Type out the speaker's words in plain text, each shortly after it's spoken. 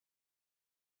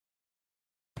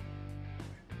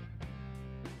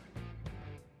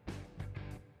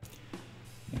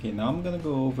Okay, now I'm gonna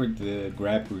go over the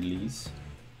grab release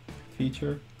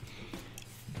feature.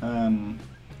 And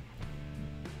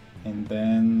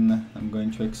then I'm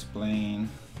going to explain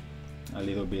a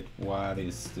little bit what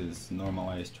is this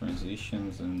normalized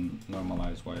transitions and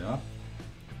normalized wire up.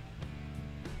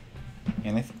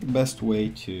 And I think the best way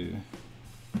to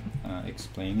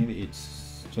explain it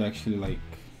is to actually like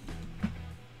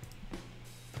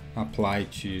apply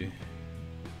to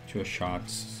a shot.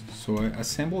 So I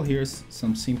assemble here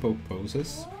some simple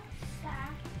poses.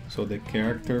 So the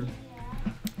character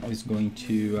is going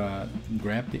to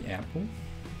grab the apple,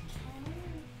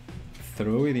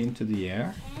 throw it into the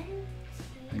air,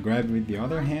 grab it with the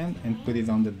other hand and put it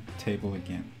on the table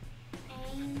again.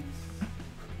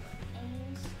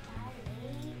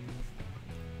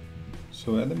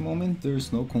 So at the moment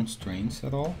there's no constraints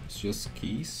at all, it's just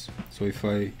keys. So if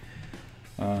I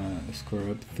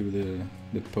scroll up through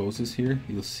the poses here,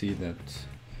 you'll see that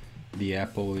the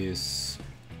apple it's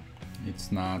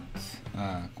not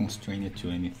constrained to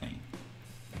anything.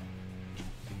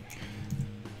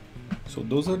 So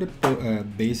those are the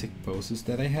basic poses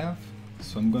that I have.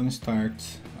 So I'm going to start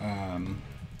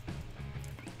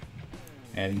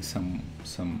adding some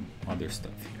other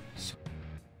stuff here. So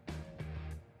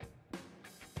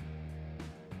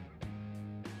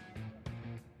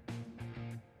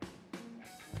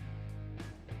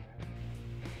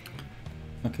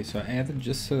okay, so I added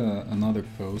just another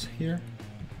pose here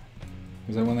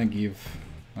because I want to give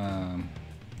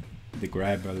the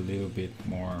grab a little bit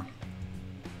more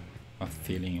a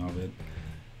feeling of it.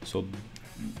 So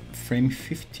frame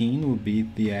 15 will be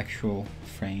the actual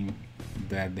frame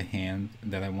that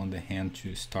I want the hand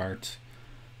to start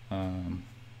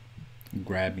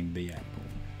grabbing the apple.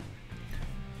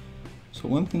 So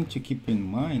one thing to keep in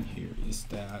mind here is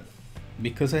that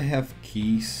because I have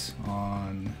keys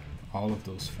on all of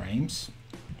those frames,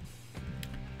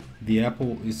 the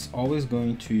apple is always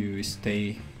going to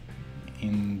stay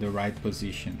in the right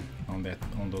position on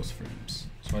those frames.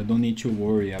 So I don't need to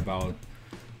worry about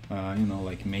you know,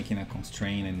 like making a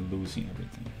constraint and losing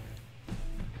everything.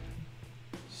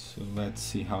 So let's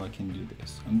see how I can do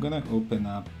this. I'm gonna open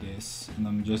up this and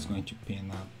I'm just going to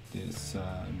pin up this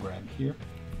grab here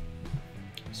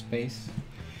space.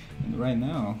 And right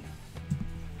now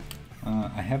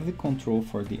I have the control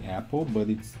for the apple, but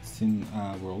it's in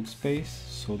world space.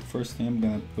 So the first thing I'm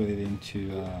gonna put it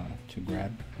into to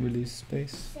grab release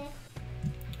space.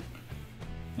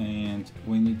 And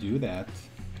when you do that,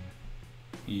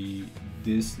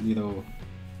 this little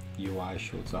UI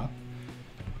shows up,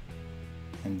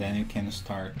 and then you can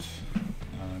start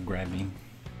grabbing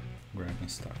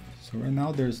stuff. So right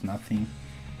now there's nothing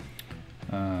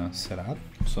set up,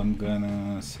 so I'm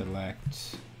gonna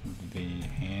select the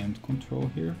hand control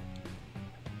here,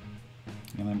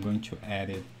 and I'm going to add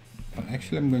it.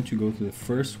 Actually, I'm going to go to the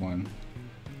first one,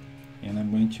 and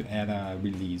I'm going to add a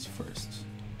release first.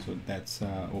 So that's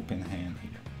open hand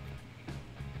here.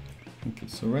 Okay,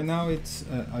 so right now it's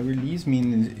a release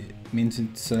means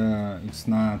it's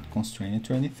not constrained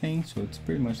to anything, so it's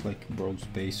pretty much like world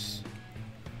space,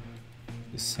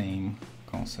 the same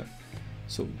concept.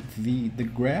 So the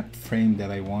grab frame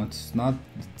that I want is not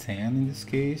the 10 in this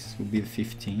case, it will be the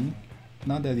 15.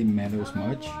 Not that it matters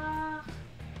much,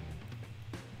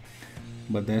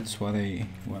 but that's what I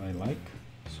like.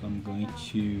 So I'm going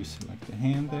to select the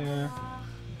hand there,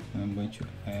 and I'm going to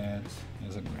add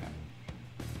as a grab.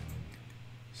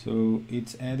 So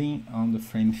it's adding on the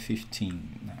frame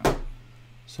 15 now.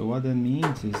 So what that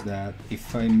means is that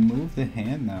if I move the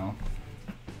hand now,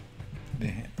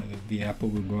 the apple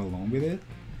will go along with it,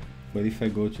 but if I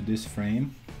go to this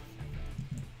frame,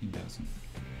 it doesn't.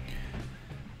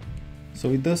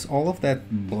 So it does all of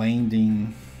that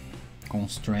blending,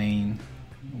 constraint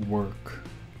work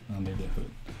under the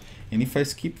hood. And if I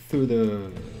skip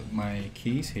through my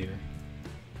keys here,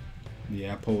 the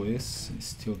apple is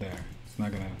still there. It's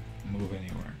not gonna move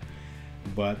anywhere.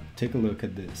 But take a look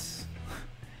at this.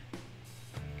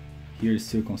 Here is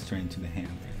still constrained to the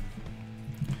hand.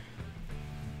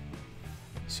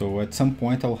 So at some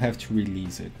point I'll have to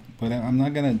release it, but I'm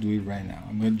not gonna do it right now.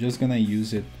 I'm just gonna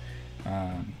use it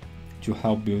to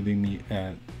help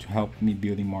me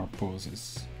building more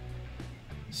poses.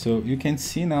 So you can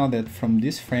see now that from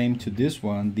this frame to this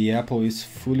one, the apple is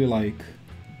fully like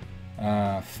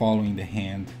following the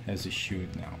hand as it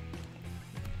should now.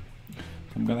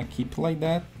 So I'm gonna keep like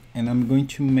that, and I'm going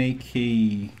to make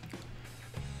a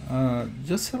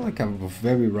just like a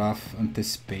very rough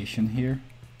anticipation here.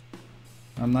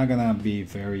 I'm not gonna be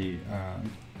very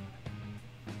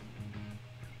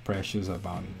precious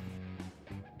about it.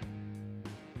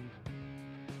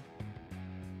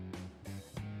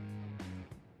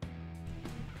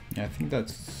 I think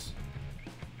that's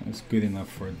good enough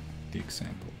for the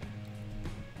example.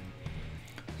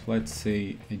 So let's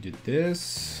say I do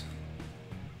this.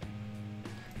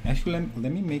 Actually,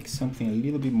 let me make something a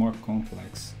little bit more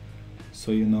complex,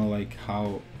 so you know like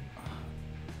how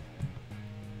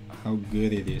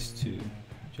good it is to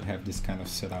have this kind of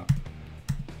setup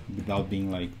without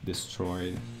being like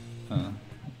destroyed.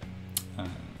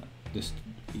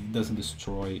 It doesn't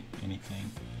destroy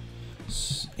anything,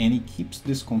 and it keeps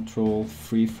this control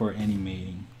free for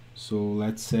animating. So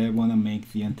let's say I want to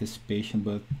make the anticipation,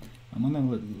 but I'm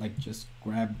gonna like just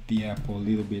grab the apple a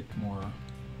little bit more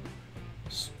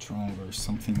stronger,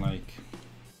 something like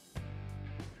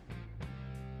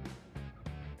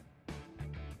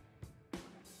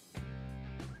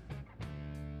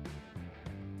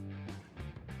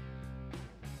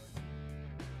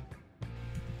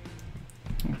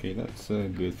okay, that's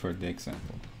good for the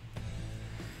example.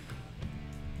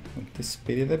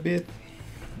 Anticipate it a bit,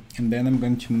 and then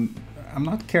I'm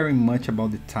not caring much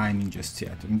about the timing just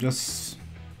yet. I'm just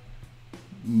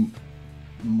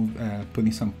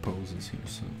putting some poses here.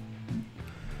 So,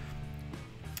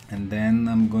 and then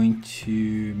I'm going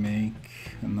to make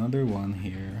another one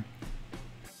here.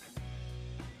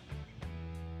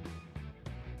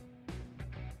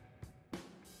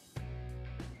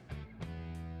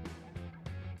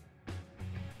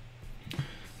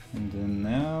 And then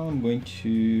now I'm going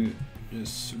to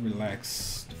just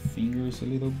relax the fingers a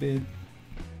little bit.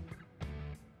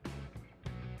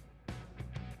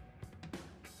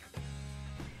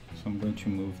 So I'm going to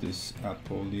move this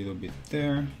apple a little bit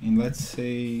there, and let's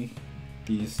say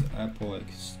this apple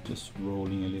is just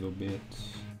rolling a little bit.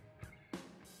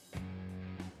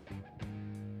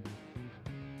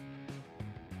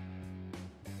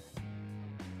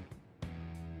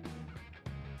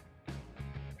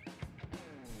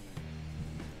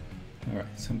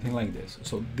 Alright, something like this.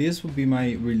 So this will be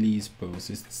my release pose.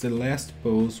 It's the last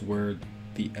pose where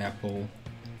the apple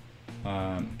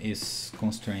is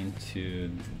constrained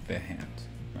to the hand,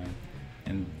 right?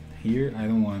 And here I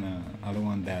don't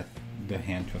want the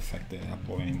hand to affect the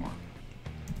apple anymore.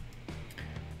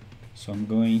 So I'm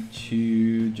going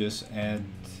to just add,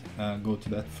 go to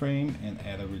that frame and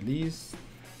add a release.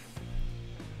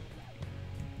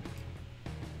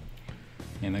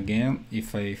 And again,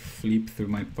 if I flip through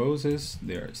my poses,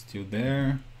 they're still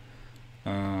there.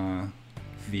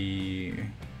 The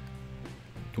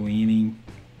tweening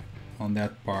on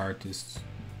that part is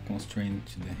constrained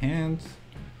to the hand,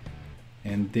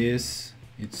 and this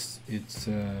it's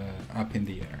up in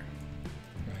the air,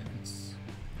 right? It's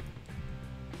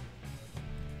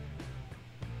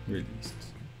released.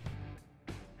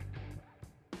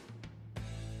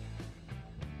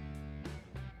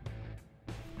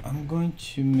 I'm going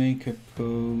to make a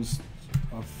pose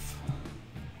of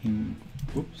him,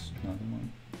 oops, another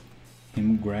one,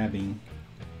 him grabbing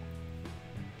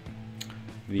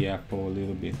the apple a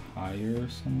little bit higher,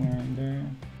 somewhere in there.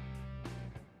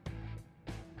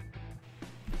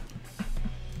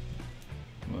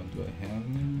 What do I have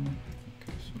now?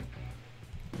 Okay, so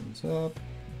goes up,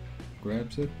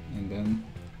 grabs it, and then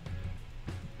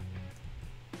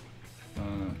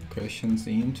cushions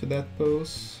into that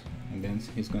pose, and then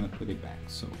he's gonna put it back.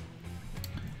 So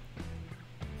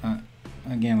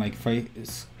again, like if I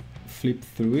flip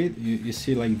through it, you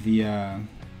see like the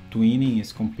tweening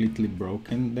is completely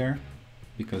broken there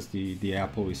because the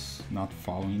apple is not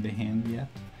following the hand yet.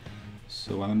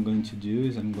 So what I'm going to do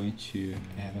is I'm going to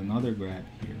add another grab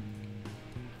here.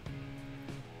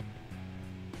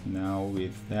 Now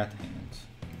with that hand.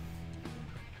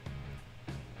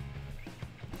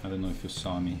 I don't know if you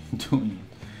saw me doing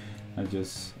it. I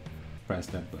just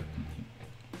pressed that button here.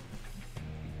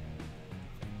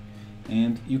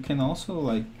 And you can also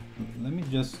like, let me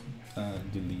just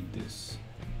delete this.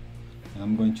 And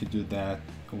I'm going to do that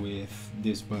with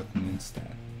this button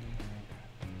instead.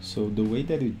 So the way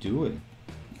that you do it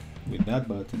with that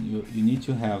button, you need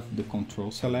to have the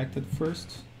control selected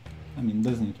first. I mean, it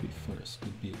doesn't need to be first, it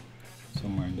could be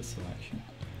somewhere in the selection.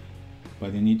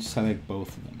 But you need to select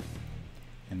both of them.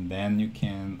 And then you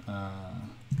can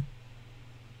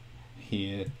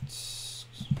hit,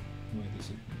 what is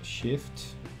it,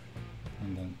 shift,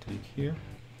 and then click here.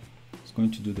 It's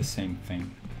going to do the same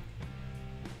thing.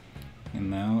 And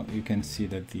now you can see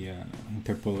that the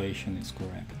interpolation is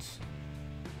correct.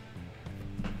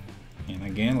 And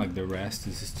again, like the rest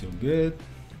is still good.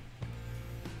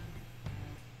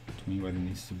 Doing what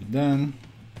needs to be done.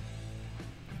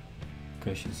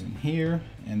 Cushions in here,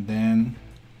 and then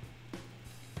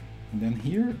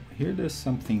here there's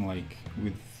something like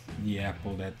with the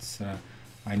apple that's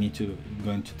I need to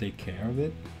going to take care of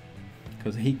it,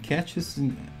 because he catches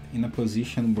in a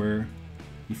position where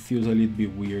it feels a little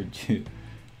bit weird to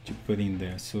put in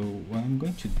there. So what I'm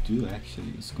going to do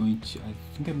actually is I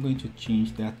think I'm going to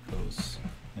change that pose,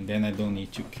 and then I don't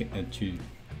need to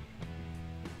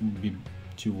be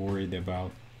too worried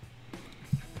about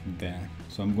that.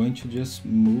 So I'm going to just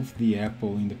move the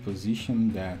apple in the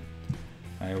position that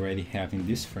I already have in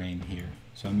this frame here.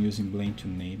 So I'm using blend to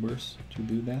neighbors to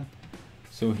do that.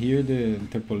 So here the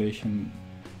interpolation,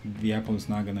 the apple is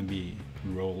not gonna be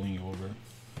rolling over,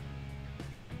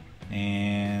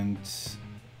 and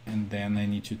then I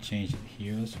need to change it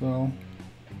here as well.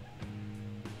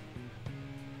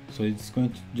 So it's going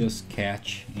to just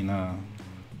catch in a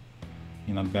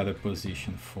better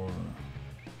position for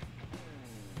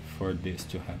this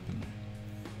to happen.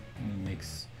 And it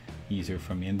makes easier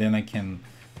for me, and then I can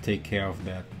take care of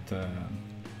that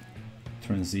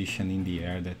transition in the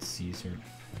air that's easier.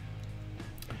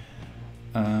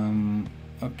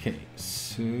 Okay,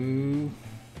 so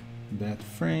that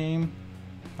frame,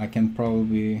 I can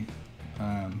probably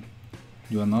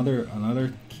do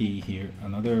another key here,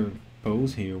 another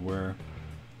pose here where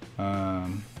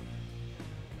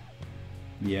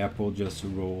the apple just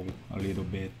roll a little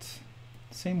bit,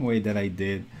 same way that I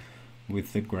did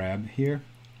with the grab here.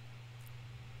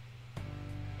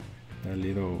 A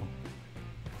little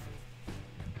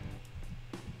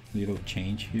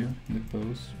change here in the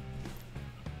pose.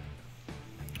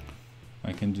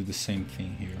 I can do the same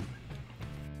thing here.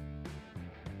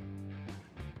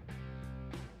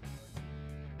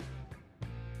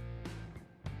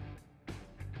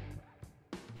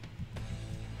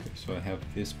 Okay, so I have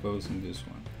this pose and this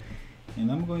one,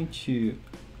 and I'm going to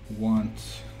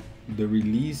want the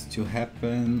release to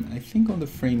happen, I think on the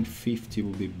frame 50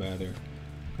 will be better,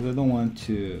 because I don't want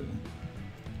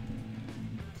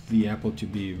the apple to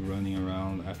be running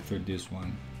around after this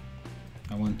one.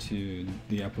 I want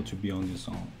the apple to be on its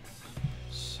own.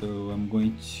 So I'm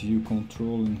going to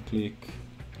control and click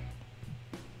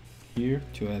here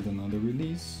to add another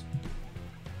release.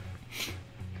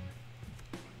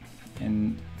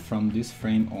 And from this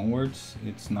frame onwards,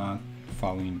 it's not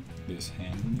following this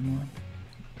hand anymore.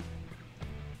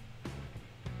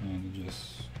 And it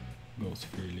just goes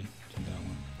freely to that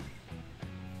one.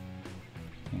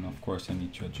 And of course I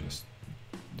need to adjust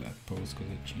that pose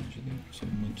because I changed it. So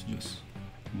I'm going to just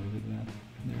move that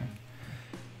there.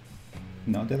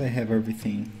 Now that I have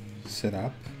everything set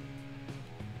up,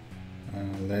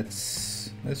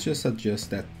 let's just adjust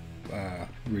that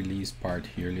release part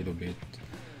here a little bit.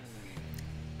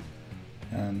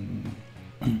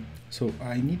 So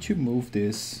I need to move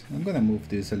this. I'm gonna move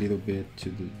this a little bit to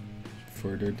the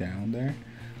further down there,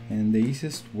 and the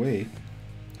easiest way,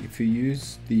 if you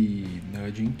use the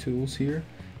nudging tools here,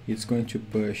 it's going to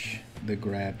push the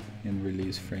grab and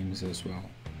release frames as well.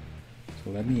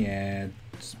 So let me add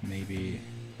maybe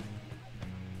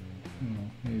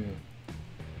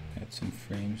add some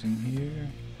frames in here,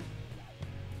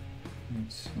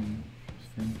 add some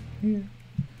frames here.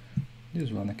 This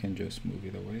one I can just move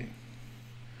it away.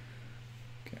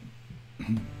 Okay.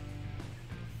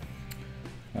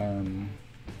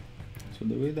 So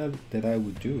the way that I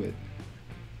would do it,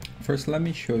 first let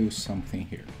me show you something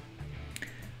here.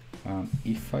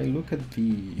 If I look at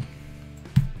the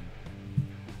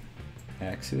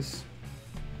axis,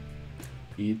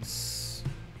 it's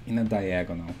in a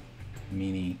diagonal,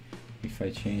 meaning if I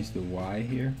change the Y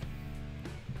here,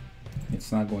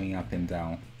 it's not going up and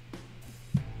down,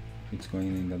 it's going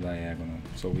in the diagonal,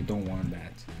 so we don't want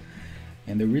that.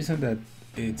 And the reason that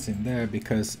it's in there,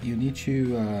 because you need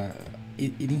to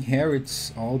it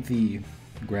inherits all the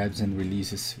grabs and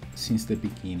releases since the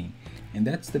beginning, and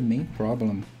that's the main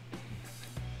problem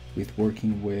with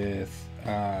working with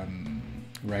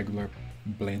regular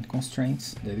blend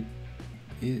constraints, that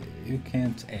you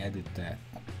can't edit that.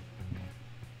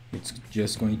 It's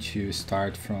just going to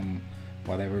start from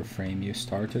whatever frame you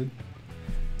started.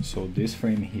 So this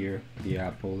frame here, the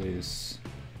apple is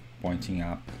pointing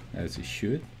up as it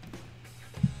should,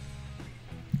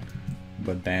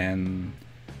 but then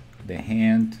the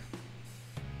hand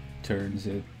turns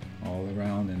it all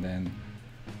around and then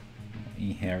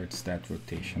inherits that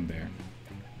rotation there.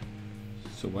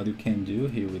 So what you can do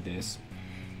here with this,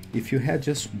 if you had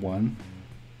just one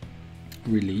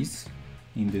release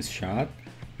in this shot,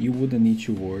 you wouldn't need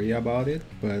to worry about it,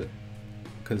 but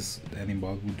because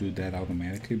Animbot will do that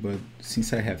automatically. But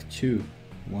since I have two,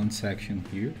 one section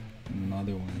here and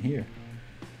another one here,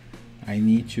 I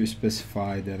need to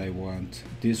specify that I want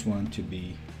this one to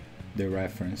be the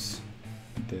reference,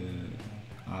 the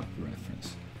up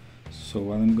reference. So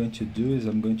what I'm going to do is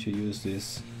I'm going to use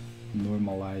this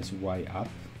normalize Y up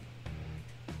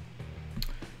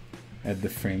at the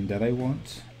frame that I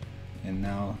want. And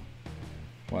now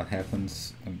what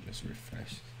happens, let me just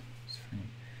refresh this frame.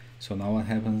 So now what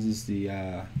happens is the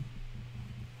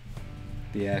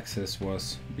axis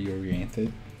was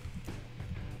reoriented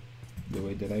the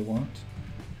way that I want.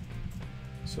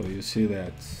 So you see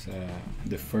that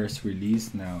the first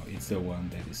release now is the one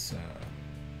that is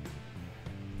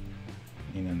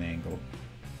in an angle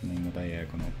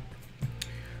diagonal.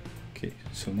 Okay,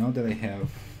 so now that I have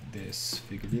this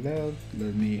figured out,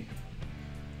 let me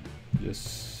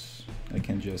I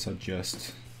can just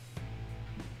adjust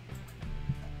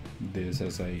this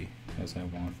as I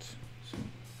want. So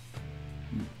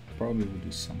probably will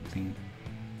do something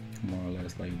more or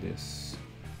less like this.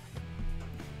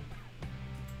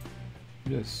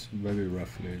 Just very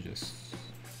roughly, just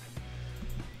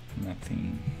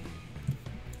nothing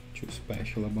too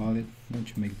special about it. I'm going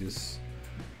to make this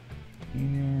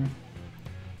linear.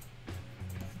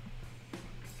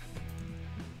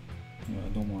 No, I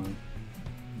don't want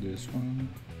this one.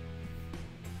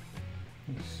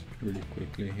 Just really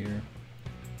quickly here.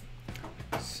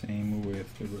 Same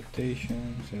with the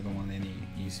rotations. I don't want any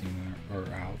easy in or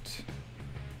out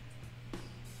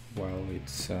while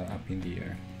it's up in the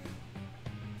air.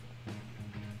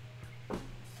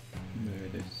 There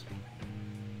it is.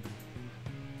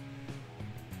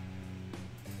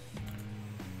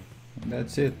 And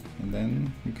that's it. And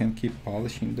then you can keep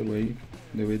polishing the way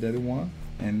that you want.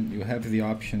 And you have the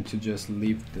option to just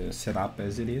leave the setup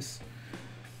as it is,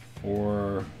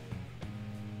 or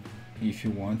if you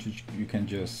want to, you can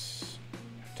just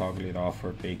toggle it off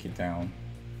or bake it down.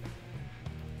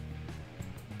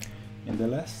 And the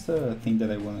last thing that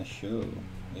I want to show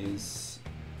is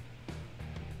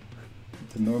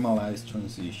the normalized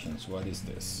transitions. What is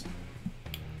this?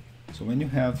 So when you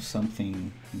have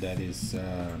something that is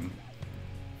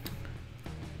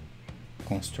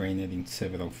constrained in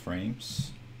several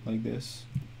frames like this,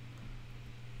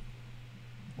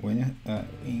 when you,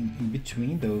 in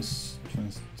between those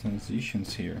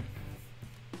transitions here,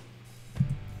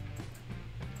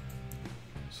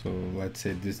 so let's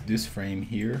say this frame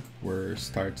here where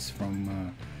starts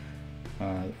from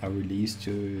a release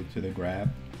to the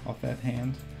grab of that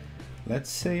hand, let's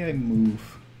say I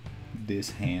move this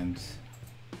hand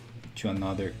to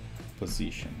another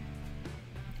position.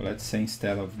 Let's say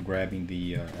instead of grabbing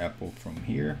the apple from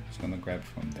here, it's gonna grab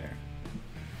from there.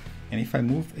 And if I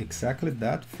move exactly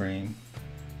that frame,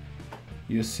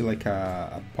 you see like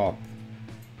a pop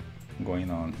going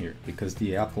on here, because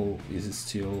the apple is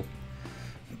still,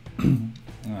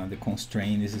 the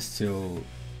constraint is still,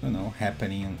 you know,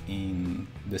 happening in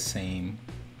the same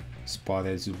spot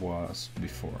as it was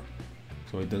before.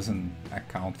 So it doesn't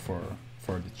account for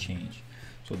the change.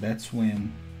 So that's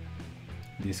when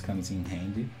this comes in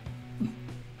handy,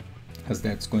 because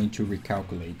that's going to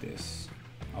recalculate this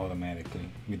automatically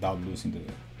without losing the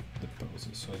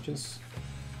poses. So just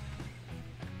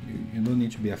you don't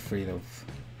need to be afraid of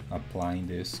applying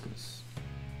this, because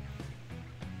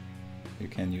you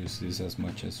can use this as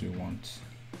much as you want,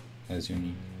 as you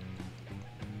need.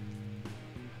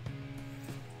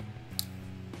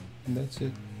 And that's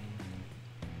it.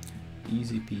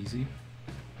 Easy peasy.